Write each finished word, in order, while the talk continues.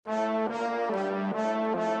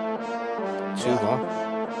ckrizzy2gone.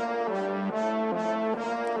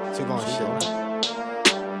 ckrizzy2gone shit, man.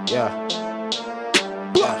 Yeah.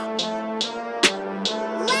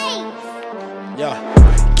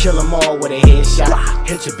 Kill them all with a headshot.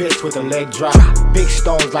 Hit your bitch with a leg drop. Big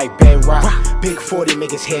stones like bedrock. Big 40 make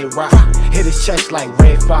his head rock. Hit his chest like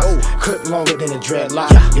Red Fox. Clip longer than a dreadlock.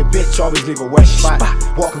 Your bitch always leave a wet spot.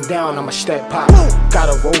 Walk him down, I'ma step pop.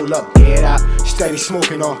 Gotta roll up, get out. Steady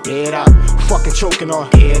smoking on, get out. Fucking choking on,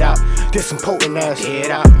 get out. Did some potent ass, get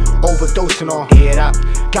out. Overdosing on, get out.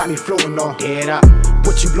 Got me floating on, get out.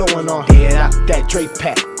 What you blowing on, get out. That Drake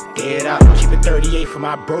pack. Get up, keep it 38 for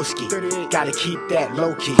my broski. Gotta keep that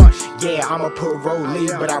low key. Yeah, I'ma put rollie,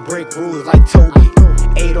 but I break rules like Toby.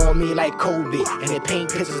 8 on me like Kobe, and they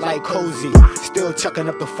paint pictures like Cozy. Still chucking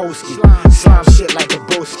up the Foski. Slime shit like a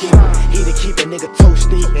broski. He to keep a nigga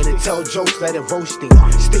toasty, and to tell jokes, let it roast him.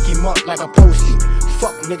 Stick him up like a postie.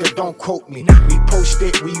 Fuck nigga, don't quote me. We post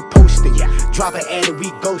it, we post it. Drop an ad and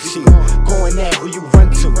we go see. Going there, who you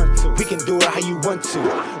run to? We can do it how you want to.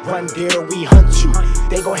 Run there, we hunt you.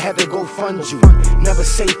 They gon' have to go fund you. Never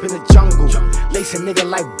safe in the jungle. Lace a nigga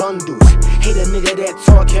like bundles. Hate a nigga that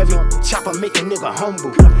talk heavy. Chopper make a nigga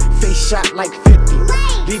humble. Face shot like 50.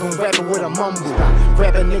 Leave him rapping with a mumble.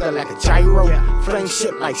 Grab a nigga like a gyro. Flame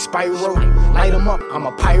shit like Spyro. Light him up, I'm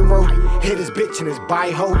a pyro. Hit his bitch in his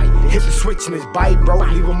bio. Hit the switch in his bro.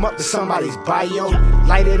 Leave him up to somebody's bio.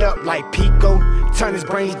 Light it up like Pico. Turn his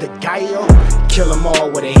brains to Gallo. Kill him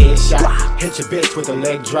all with a headshot. Hit your bitch with a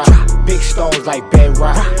leg drop. Big stones like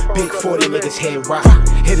bedrock. Big 40 make his head rock.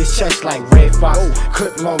 Hit his chest like Red Fox.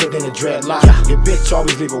 Clip longer than a dreadlock. Your bitch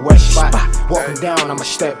always leave a wet spot. Walk him down, I'ma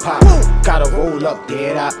step pop. Gotta roll up,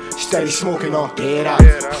 get out. Steady smoking on, get out.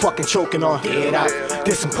 Fucking choking on, get out.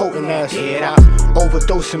 Did some potent ass, get out.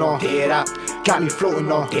 Overdosing on, get out. Got me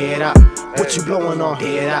floating on, get out. What you blowing on,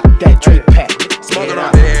 get out. That Drake pack, smoking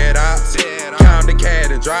on dead ops. Count the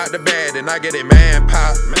cat and drop the bed, and I get it man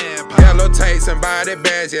pop. Yellow tapes and body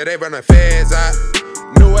bags, yeah, they run the feds out.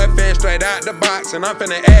 New FN straight out the box, and I'm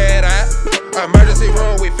finna add out. Emergency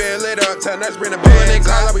room, we fill it up. Tell nurse bring the beds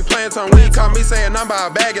out. Like we playing some weed, call me saying number,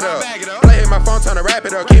 I'll bag it up. Play hit my phone, turn to wrap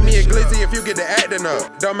it up. Keep me a glizzy if you get the acting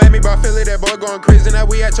up. Don't make me buy Philly, that boy going crazy. Now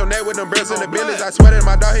we at your neck with them bills in the billies. I swear to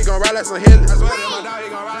my dog, he gon' ride like some hillies.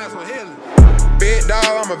 Big dog,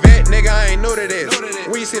 I'm a vet, nigga, I ain't new to this.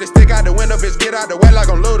 When you see the stick out the window, bitch, get out the way like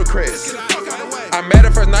I'm ludicrous. I met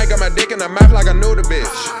her first night, got my dick in her mouth like I knew the bitch.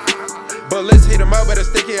 Bullets hit him up with a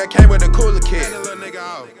sticky, I came with a cooler kid.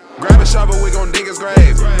 Grab a shovel, we gon' dig his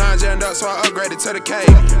grave. 9 jammed up, so I upgraded to the cave.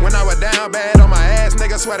 When I was down bad on my ass,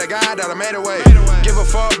 nigga, swear to God that I made a way. Give a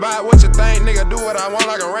fuck about what you think, nigga, do what I want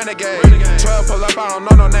like a renegade. 12 pull up, I don't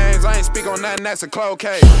know no names, I ain't speak on nothing, that's a close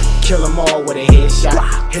case. Kill them all with a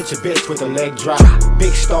headshot. Hit your bitch with a leg drop.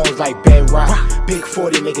 Big stones like bedrock. Big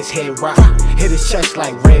 40 make his head rock. Hit his chest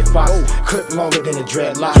like Red Fox. Clip longer than a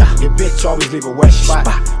dreadlock. Your bitch always leave a wet spot.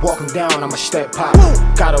 Walk him down, I'ma step pop.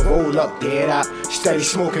 Gotta roll up, get out. Steady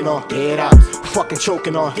smoking on, get out. Fucking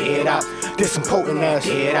choking on, get out. Did some potent ass,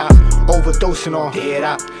 get out. Overdosing on, get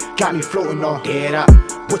out. Got me floating on, get out.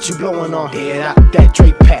 What you blowing on, get out. That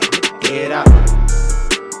Drake pack, get out.